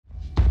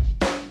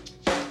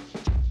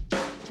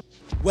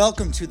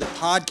Welcome to the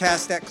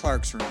podcast at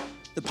Clark's Room.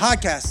 The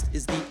podcast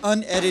is the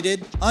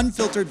unedited,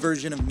 unfiltered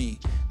version of me.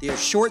 They are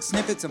short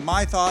snippets of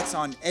my thoughts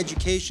on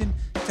education,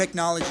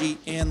 technology,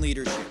 and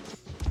leadership.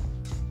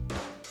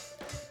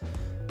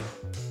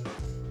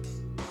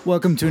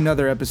 Welcome to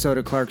another episode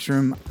of Clark's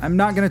Room. I'm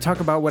not going to talk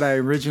about what I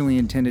originally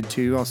intended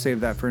to. I'll save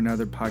that for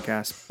another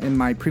podcast. In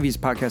my previous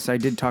podcast, I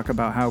did talk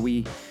about how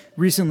we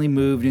recently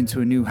moved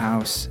into a new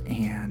house,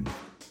 and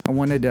I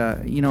wanted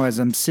to, as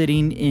I'm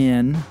sitting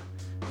in,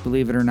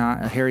 believe it or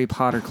not, a Harry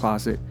Potter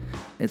closet.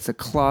 It's a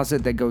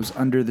closet that goes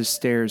under the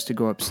stairs to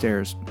go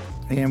upstairs.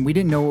 And we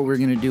didn't know what we were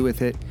going to do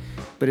with it.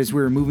 But as we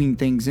were moving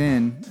things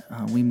in,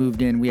 we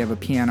moved in, we have a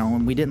piano,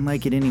 and we didn't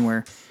like it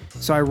anywhere.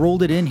 So I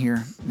rolled it in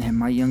here, and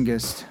my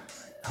youngest,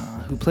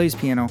 who plays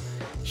piano,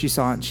 she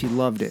saw it and she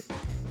loved it.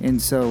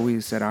 And so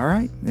we said, all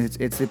right,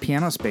 it's the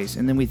piano space.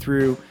 And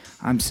then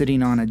I'm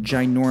sitting on a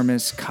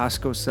ginormous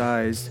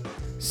Costco-sized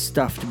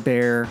stuffed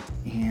bear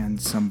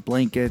and some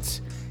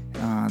blankets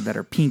that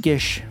are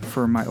pinkish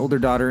for my older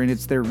daughter, and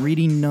it's their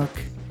reading nook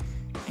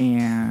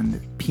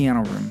and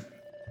piano room.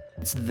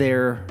 It's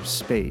their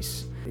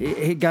space.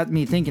 It got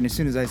me thinking as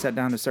soon as I sat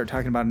down to start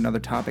talking about another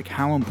topic,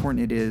 how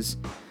important it is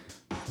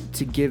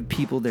to give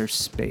people their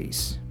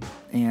space.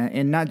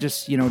 And not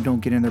just,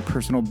 don't get in their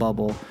personal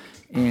bubble.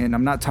 And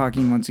I'm not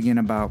talking once again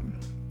about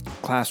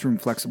classroom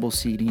flexible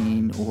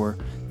seating or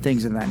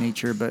things of that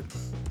nature, but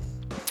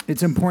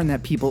it's important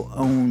that people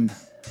own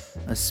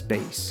a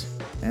space.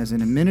 As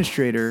an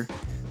administrator,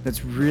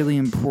 that's really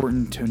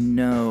important to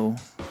know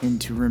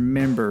and to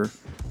remember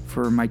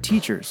for my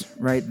teachers,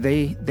 right?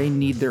 They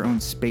need their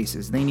own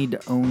spaces. They need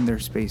to own their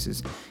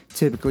spaces.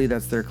 Typically,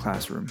 that's their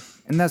classroom.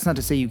 And that's not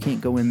to say you can't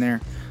go in there.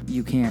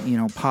 You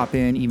can't, pop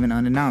in even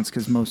unannounced,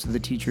 because most of the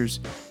teachers,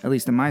 at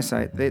least on my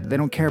side, they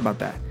don't care about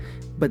that.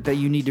 But that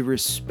you need to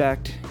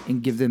respect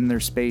and give them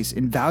their space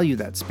and value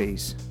that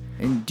space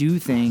and do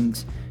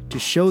things to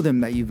show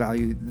them that you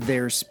value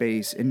their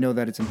space and know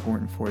that it's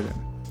important for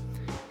them.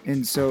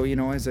 And so,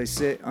 as I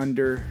sit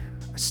under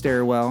a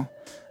stairwell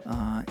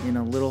in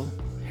a little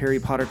Harry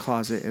Potter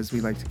closet, as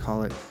we like to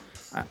call it,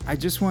 I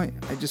just want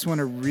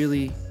to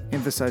really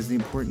emphasize the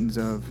importance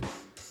of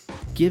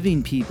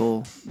giving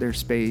people their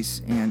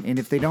space, and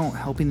if they don't,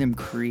 helping them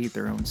create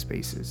their own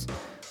spaces.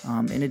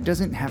 And it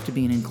doesn't have to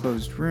be an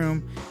enclosed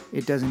room.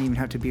 It doesn't even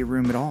have to be a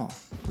room at all,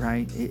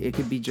 right? It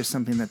could be just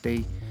something that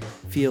they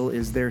feel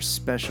is their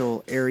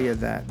special area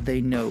that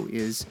they know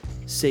is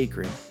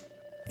sacred.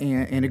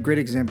 And a great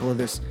example of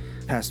this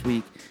past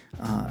week,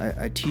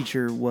 a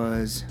teacher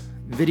was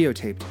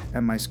videotaped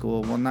at my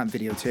school. Well, not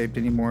videotaped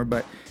anymore,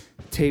 but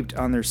taped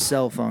on their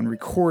cell phone,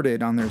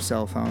 recorded on their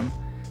cell phone.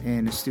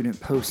 And a student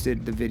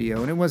posted the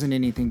video, and it wasn't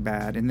anything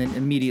bad, and then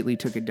immediately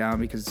took it down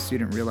because the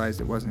student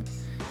realized it wasn't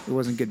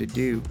good to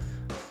do.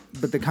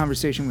 But the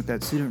conversation with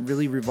that student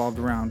really revolved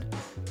around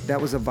that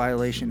was a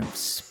violation of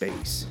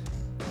space,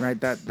 right?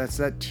 That's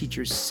that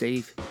teacher's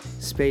safe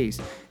space.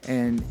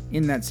 And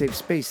in that safe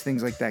space,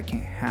 things like that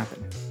can't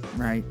happen,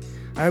 right?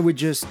 I would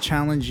just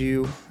challenge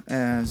you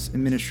as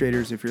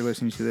administrators, if you're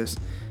listening to this,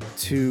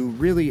 to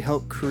really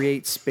help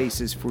create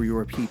spaces for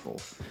your people,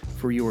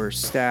 for your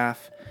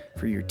staff,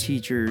 for your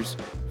teachers,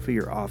 for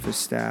your office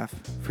staff,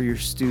 for your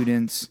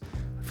students,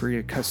 for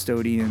your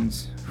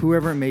custodians,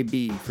 whoever it may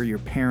be, for your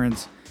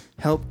parents.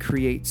 Help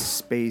create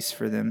space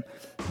for them,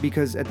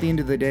 because at the end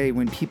of the day,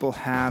 when people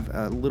have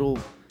a little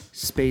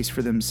space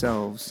for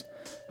themselves,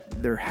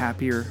 they're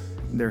happier,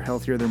 they're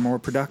healthier, they're more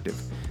productive.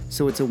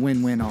 So it's a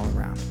win-win all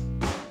around.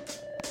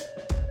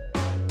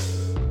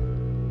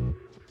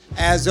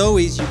 As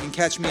always, you can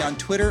catch me on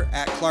Twitter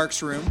at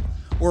Clark's Room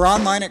or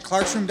online at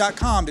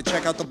clarksroom.com to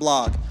check out the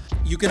blog.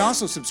 You can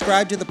also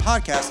subscribe to the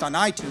podcast on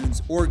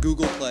iTunes or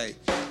Google Play.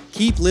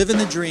 Keep living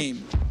the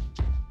dream.